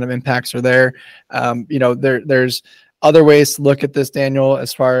 and what kind of impacts are there? There's other ways to look at this, Daniel,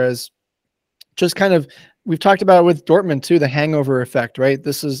 as far as just kind of, we've talked about it with Dortmund too, the hangover effect, right?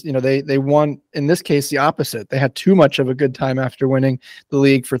 This is, they won, in this case, the opposite. They had too much of a good time after winning the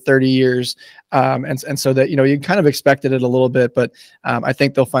league for 30 years. And so that, you kind of expected it a little bit, but I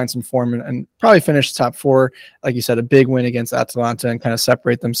think they'll find some form and probably finish top 4. Like you said, a big win against Atalanta and kind of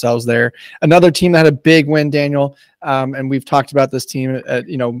separate themselves there. Another team that had a big win, Daniel, and we've talked about this team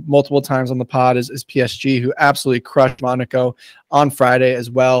multiple times on the pod is PSG, who absolutely crushed Monaco on Friday as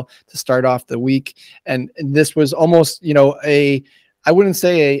well to start off the week. And this was almost, I wouldn't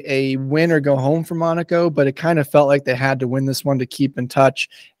say a win or go home for Monaco, but it kind of felt like they had to win this one to keep in touch.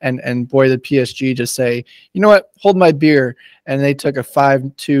 And boy, did PSG just say, you know what, hold my beer. And they took a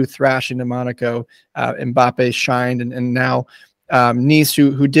 5-2 thrashing to Monaco. Mbappe shined, and now Nice,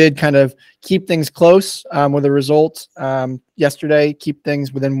 who did kind of keep things close with a result yesterday, keep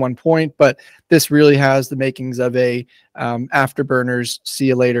things within 1 point, but this really has the makings of a afterburners, see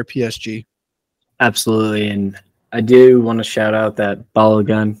you later PSG. Absolutely, and I do want to shout out that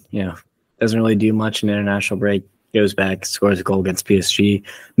Balogun, doesn't really do much in international break, goes back, scores a goal against PSG.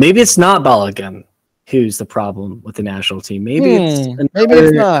 Maybe it's not Balogun who's the problem with the national team. Maybe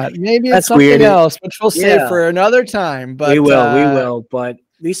it's not. Maybe it's something weird. Else, which we'll save for another time. But we will. But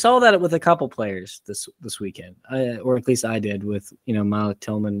we saw that with a couple players this weekend, or at least I did with Malik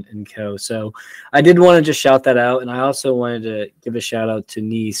Tillman and co. So I did want to just shout that out, and I also wanted to give a shout out to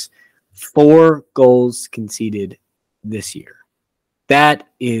Nice. 4 goals conceded this year. That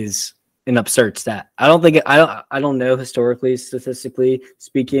is an absurd stat. I don't know historically, statistically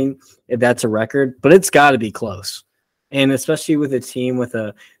speaking, if that's a record, but it's got to be close. And especially with a team with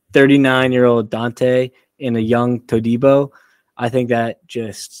a 39-year-old Dante and a young Todibo, I think that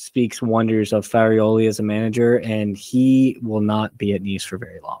just speaks wonders of Farioli as a manager, and he will not be at Nice for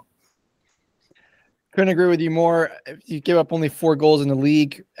very long. Couldn't agree with you more. If you give up only 4 goals in the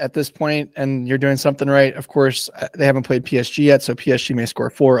league at this point and you're doing something right, of course, they haven't played PSG yet, so PSG may score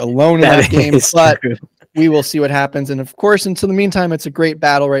 4 alone in that game, but we will see what happens. And of course, until the meantime, it's a great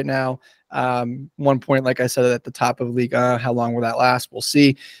battle right now. 1 point, like I said, at the top of the league. How long will that last? We'll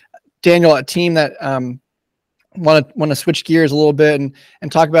see. Daniel, a team that want to switch gears a little bit and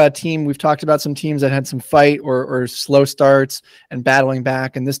talk about a team. We've talked about some teams that had some fight or slow starts and battling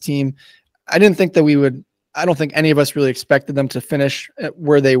back, and this team, I don't think any of us really expected them to finish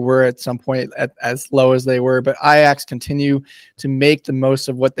where they were at some point as low as they were, but Ajax continue to make the most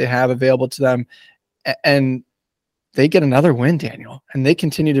of what they have available to them. And they get another win, Daniel, and they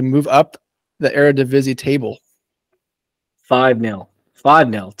continue to move up the Eredivisie table.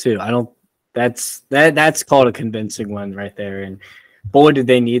 5-0 too. That's called a convincing one right there. And boy, did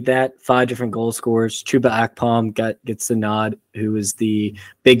they need that. 5 different goal scorers. Chuba Akpom gets the nod, who was the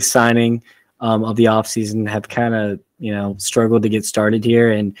big signing of the offseason, have kind of, struggled to get started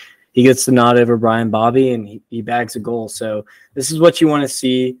here. And he gets the nod over Brian Bobby, and he bags a goal. So this is what you want to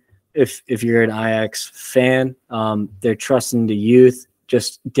see if you're an Ajax fan. They're trusting the youth,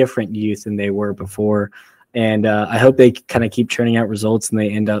 just different youth than they were before. And I hope they kind of keep churning out results and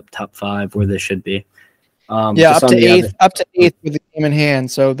they end up top 5 where they should be. Up to eighth with the game in hand.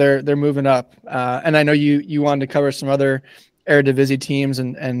 So they're moving up. And I know you wanted to cover some other Eredivisie teams,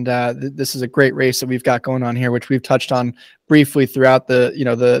 and this is a great race that we've got going on here, which we've touched on briefly throughout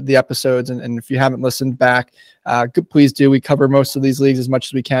the episodes. And if you haven't listened back, please do. We cover most of these leagues as much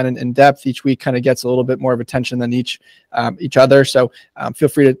as we can in depth. Each week kind of gets a little bit more of attention than each other. So feel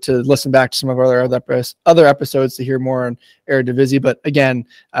free to listen back to some of our other episodes to hear more on Eredivisie. But again,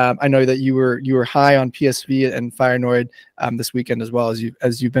 I know that you were high on PSV and Feyenoord this weekend as well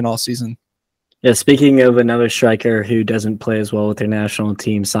as you've been all season. Yeah, speaking of another striker who doesn't play as well with their national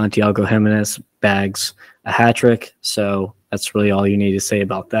team, Santiago Jimenez bags a hat trick. So that's really all you need to say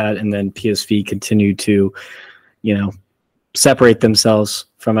about that. And then PSV continue to, separate themselves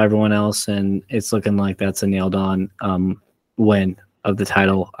from everyone else. And it's looking like that's a nailed on win of the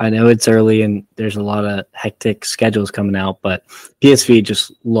title. I know it's early and there's a lot of hectic schedules coming out, but PSV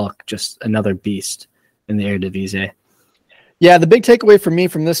just another beast in the Eredivisie. Yeah, the big takeaway for me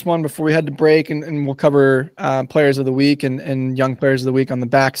from this one before we had to break, and we'll cover players of the week and young players of the week on the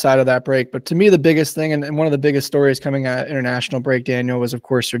back side of that break. But to me, the biggest thing and one of the biggest stories coming out of international break, Daniel, was, of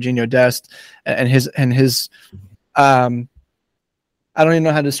course, Serginho Dest and his I don't even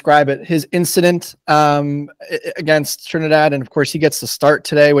know how to describe it. His incident against Trinidad, and of course he gets the start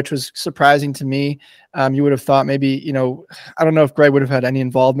today, which was surprising to me. You would have thought maybe, I don't know if Greg would have had any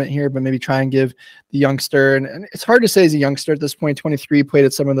involvement here, but maybe try and give the youngster, and it's hard to say he's a youngster at this point, 23, played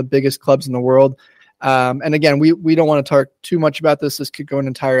at some of the biggest clubs in the world. And again, we don't want to talk too much about this. This could go an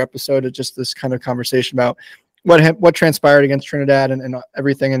entire episode of just this kind of conversation about what transpired against Trinidad and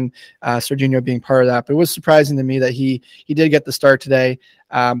everything, and Serginho being part of that. But it was surprising to me that he did get the start today.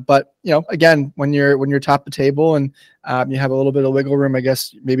 But again, when you're top of the table and you have a little bit of wiggle room, I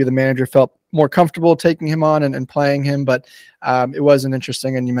guess maybe the manager felt more comfortable taking him on and playing him. But it wasn't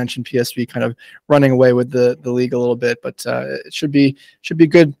interesting. And you mentioned PSV kind of running away with the league a little bit, but it should be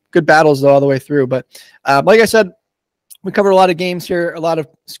good battles all the way through. But like I said, We covered a lot of games here, a lot of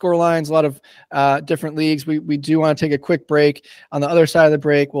score lines, a lot of different leagues. We do want to take a quick break. On the other side of the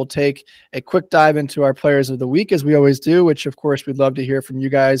break, we'll take a quick dive into our players of the week, as we always do, which of course we'd love to hear from you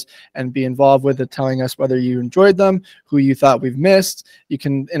guys and be involved with it, telling us whether you enjoyed them, who you thought we've missed. You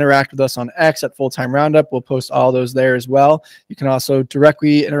can interact with us on X at Fulltime Roundup. We'll post all those there as well. You can also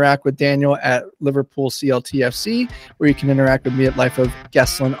directly interact with Daniel at Liverpool CLTFC, or you can interact with me at Life of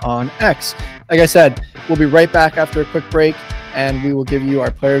Gesslin on X. Like I said, we'll be right back after a quick break, and we will give you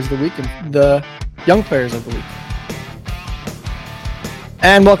our players of the week and the young players of the week.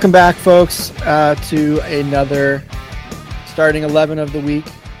 And welcome back, folks, to another starting 11 of the week.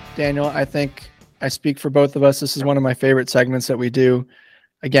 Daniel, I think I speak for both of us. This is one of my favorite segments that we do.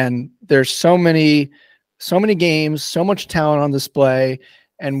 Again, there's so many games, so much talent on display,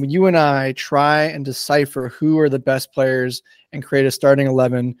 and you and I try and decipher who are the best players and create a starting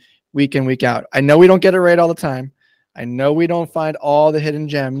 11 week in, week out. I know we don't get it right all the time. I know we don't find all the hidden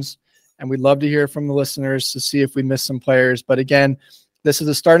gems, and we'd love to hear from the listeners to see if we missed some players. But again, this is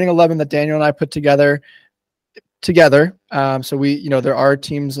a starting 11 that Daniel and I put together. So we, there are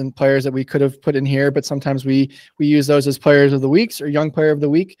teams and players that we could have put in here, but sometimes we use those as players of the weeks or young player of the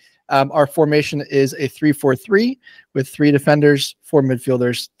week. Our formation is a 3-4-3 with 3 defenders, 4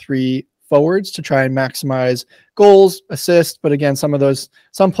 midfielders, 3 forwards to try and maximize goals, assists. But again, some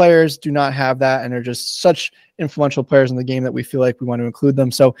players do not have that and are just such influential players in the game that we feel like we want to include them.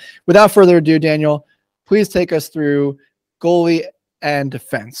 So without further ado, Daniel, please take us through goalie and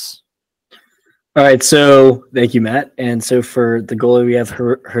defense. All right. So thank you, Matt. And so for the goalie, we have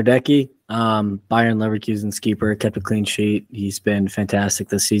Herdecki, Bayern Leverkusen's keeper, kept a clean sheet. He's been fantastic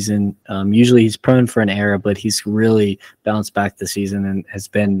this season. Usually he's prone for an error, but he's really bounced back this season and has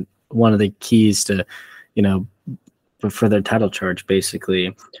been one of the keys to, for their title charge,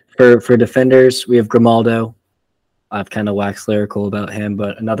 basically. For defenders, we have Grimaldo. I've kind of waxed lyrical about him,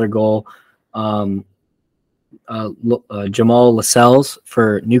 but another goal. Jamal Lascelles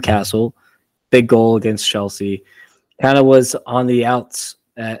for Newcastle. Big goal against Chelsea. Kind of was on the outs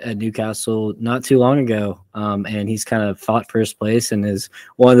at Newcastle not too long ago, and he's kind of fought first place and is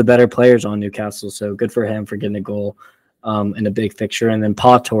one of the better players on Newcastle. So good for him for getting a goal in a big fixture. And then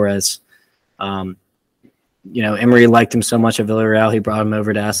Pau Torres, Emery liked him so much at Villarreal, he brought him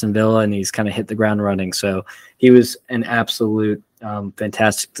over to Aston Villa, and he's kind of hit the ground running. So he was an absolute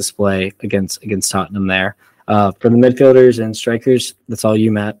fantastic display against Tottenham there. For the midfielders and strikers, that's all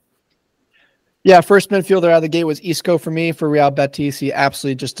you, Matt. Yeah, first midfielder out of the gate was Isco for me for Real Betis. He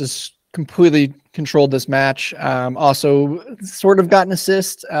absolutely just completely controlled this match. Also, sort of got an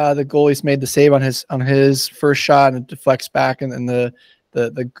assist. The goalie's made the save on his first shot and it deflects back, and then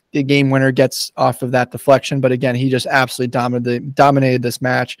the game winner gets off of that deflection. But again, he just absolutely dominated this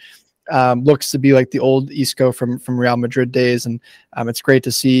match. Looks to be like the old Isco from Real Madrid days, and it's great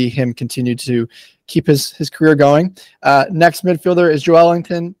to see him continue to keep his career going. Next midfielder is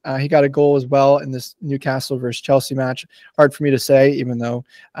Joelinton. He got a goal as well in this Newcastle versus Chelsea match. Hard for me to say, even though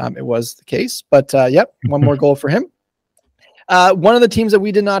it was the case. But yep, one more goal for him. One of the teams that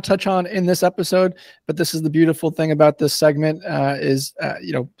we did not touch on in this episode, but this is the beautiful thing about this segment, is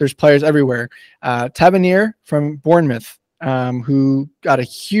there's players everywhere. Tavernier from Bournemouth, who got a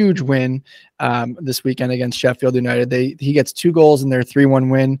huge win this weekend against Sheffield United. He gets 2 goals in their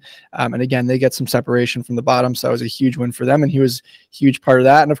 3-1 win. And again, they get some separation from the bottom. So that was a huge win for them. And he was a huge part of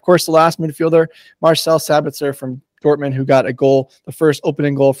that. And of course, the last midfielder, Marcel Sabitzer from Dortmund, who got a goal, the first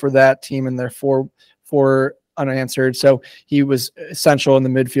opening goal for that team in their 4 unanswered. So he was essential in the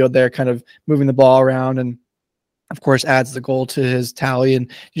midfield there, kind of moving the ball around, and of course adds the goal to his tally. And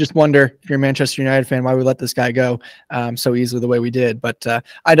you just wonder, if you're a Manchester United fan, why we let this guy go so easily the way we did. But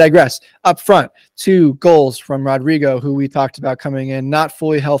I digress. Up front, 2 goals from Rodrigo, who we talked about coming in not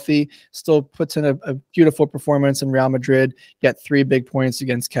fully healthy, still puts in a beautiful performance in Real Madrid, get 3 big points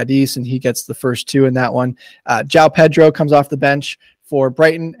against Cadiz, and he gets the first 2 in that one. João Pedro comes off the bench for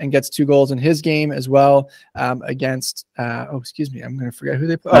Brighton and gets 2 goals in his game as well, against, I'm going to forget who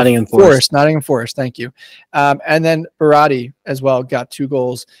they put. Nottingham Forest. Thank you. And then Berardi as well got 2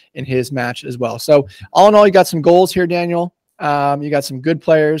 goals in his match as well. So all in all, you got some goals here, Daniel. You got some good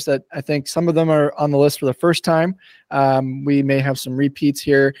players that I think some of them are on the list for the first time. We may have some repeats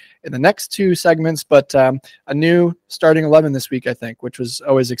here in the next 2 segments, but a new starting 11 this week, I think, which was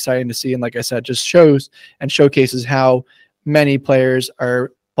always exciting to see. And like I said, just shows and showcases how many players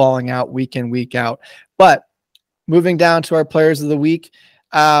are balling out week in, week out. But moving down to our players of the week,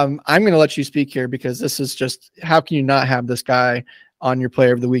 I'm going to let you speak here, because this is just, how can you not have this guy on your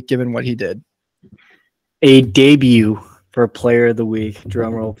player of the week given what he did? A debut for player of the week.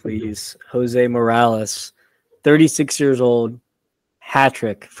 Drum roll, please. Jose Morales 36 years old, hat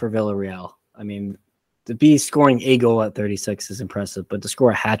trick for Villarreal. I mean, to be scoring a goal at 36 is impressive, but to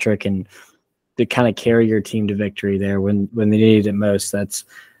score a hat trick and to kind of carry your team to victory there when they needed it most, that's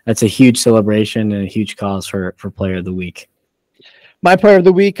a huge celebration and a huge cause for Player of the Week. My Player of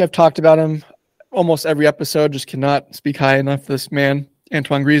the Week, I've talked about him almost every episode, just cannot speak high enough. This man,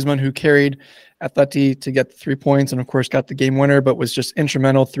 Antoine Griezmann, who carried Atleti to get the 3 points and, of course, got the game winner, but was just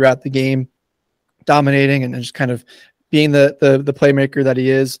instrumental throughout the game, dominating and just kind of being the playmaker that he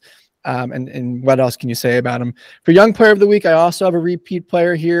is. And what else can you say about him? For Young Player of the Week, I also have a repeat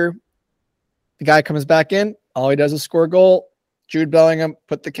player here. The guy comes back in. All he does is score a goal. Jude Bellingham,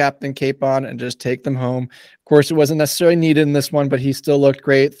 put the captain cape on and just take them home. Of course, it wasn't necessarily needed in this one, but he still looked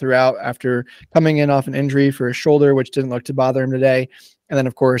great throughout after coming in off an injury for his shoulder, which didn't look to bother him today. And then,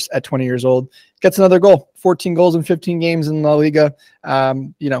 of course, at 20 years old, gets another goal. 14 goals in 15 games in La Liga,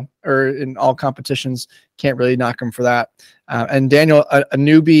 or in all competitions. Can't really knock him for that. And Daniel, a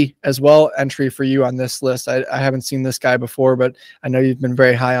newbie as well, entry for you on this list. I haven't seen this guy before, but I know you've been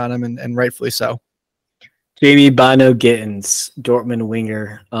very high on him, and rightfully so. Jamie Bino Gittins, Dortmund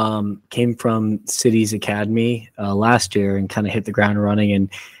winger, came from City's academy last year and kind of hit the ground running.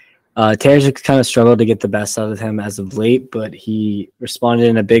 And Terzic kind of struggled to get the best out of him as of late, but he responded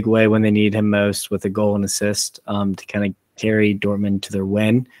in a big way when they needed him most with a goal and assist to kind of carry Dortmund to their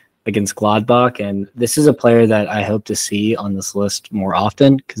win against Gladbach. And this is a player that I hope to see on this list more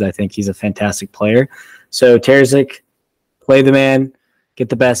often because I think he's a fantastic player. So Terzic, play the man, get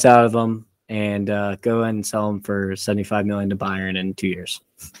the best out of him, and go and sell him for $75 million to Bayern in 2 years.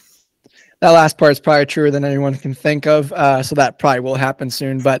 That last part is probably truer than anyone can think of, so that probably will happen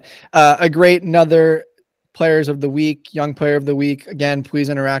soon. But another Players of the Week, Young Player of the Week. Again, please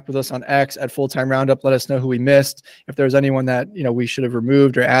interact with us on X at Fulltime Roundup. Let us know who we missed. If there's anyone that we should have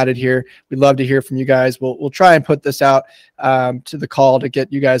removed or added here, we'd love to hear from you guys. We'll try and put this out to the call to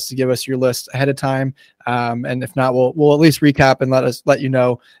get you guys to give us your list ahead of time. And if not, we'll at least recap and let you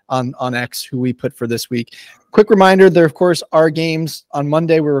know on X who we put for this week. Quick reminder, there, of course, are games on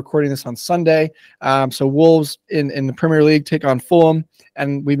Monday. We're recording this on Sunday. So Wolves in the Premier League take on Fulham.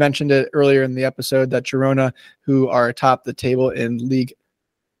 And we mentioned it earlier in the episode that Girona, who are atop the table in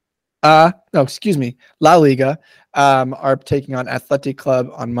La Liga, are taking on Athletic Club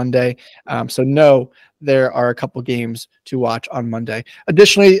on Monday. So no, there are a couple games to watch on Monday.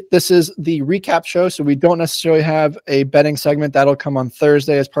 Additionally, this is the recap show, so we don't necessarily have a betting segment. That'll come on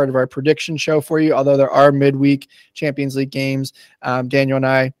Thursday as part of our prediction show for you, although there are midweek Champions League games. Daniel and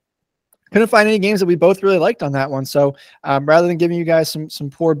I couldn't find any games that we both really liked on that one. So rather than giving you guys some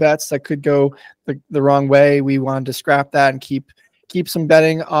poor bets that could go the wrong way, we wanted to scrap that and keep some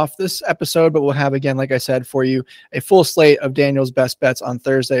betting off this episode. But we'll have, again, like I said, for you, a full slate of Daniel's best bets on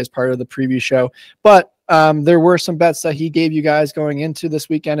Thursday as part of the preview show. But there were some bets that he gave you guys going into this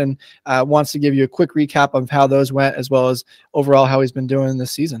weekend and wants to give you a quick recap of how those went, as well as overall how he's been doing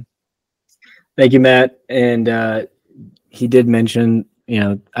this season. Thank you, Matt. And he did mention,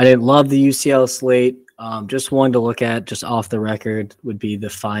 I didn't love the UCL slate. Just one to look at, just off the record, would be the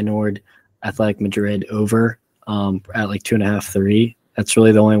Feyenoord Athletic Madrid over at like 2.5, 3. That's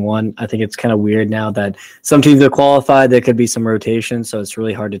really the only one. I think it's kind of weird now that some teams are qualified. There could be some rotation, so it's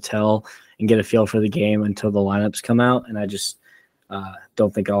really hard to tell and get a feel for the game until the lineups come out. And I just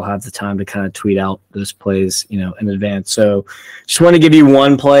don't think I'll have the time to kind of tweet out those plays, in advance. So just want to give you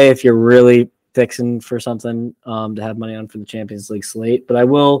one play if you're really fixing for something to have money on for the Champions League slate. But I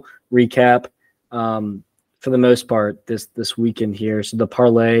will recap for the most part this weekend here. So the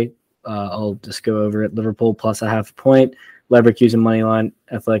parlay, I'll just go over it. Liverpool plus 0.5 point, Leverkusen money line,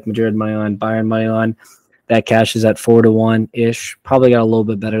 Athletic Madrid money line, Bayern money line. That cashes at 4-1 ish. Probably got a little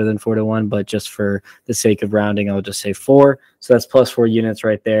bit better than 4-1, but just for the sake of rounding, I'll just say 4. So that's plus 4 units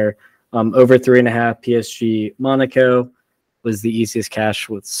right there. Over 3.5 PSG Monaco was the easiest cash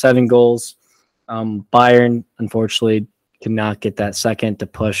with 7 goals. Bayern, unfortunately, cannot get that second to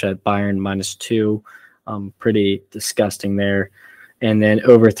push at Bayern -2. Pretty disgusting there. And then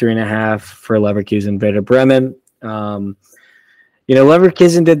over 3.5 for Leverkusen, Werder Bremen.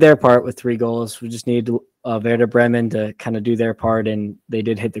 Leverkusen did their part with 3 goals. We just need Werder Bremen to kind of do their part, and they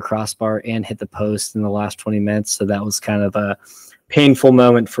did hit the crossbar and hit the post in the last 20 minutes. So that was kind of a painful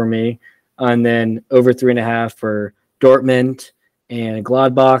moment for me. And then over 3.5 for Dortmund and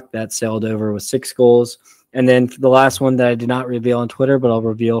Gladbach, that sailed over with 6 goals. And then the last one that I did not reveal on Twitter, but I'll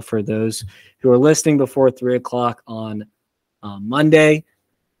reveal for those who are listening before 3 o'clock on Monday.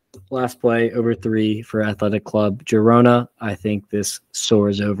 Last play, over 3 for Athletic Club Girona. I think this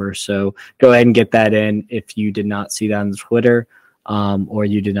soars over. So go ahead and get that in if you did not see that on Twitter or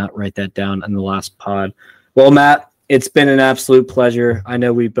you did not write that down in the last pod. Well, Matt, it's been an absolute pleasure. I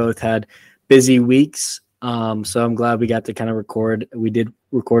know we both had busy weeks, so I'm glad we got to kind of record. We did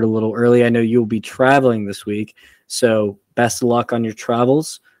record a little early. I know you'll be traveling this week, so best of luck on your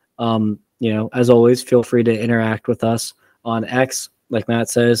travels. As always, feel free to interact with us on X. Like Matt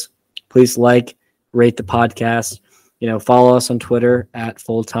says, please rate the podcast. Follow us on Twitter at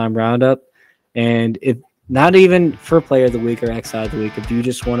Fulltime Roundup. And if not even for Player of the Week or X Side of the Week, if you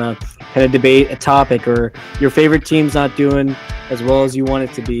just want to kind of debate a topic or your favorite team's not doing as well as you want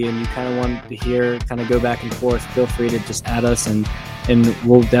it to be and you kind of want to hear kind of go back and forth, feel free to just add us and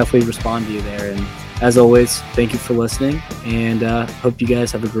we'll definitely respond to you there. And as always, thank you for listening and hope you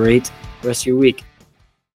guys have a great rest of your week.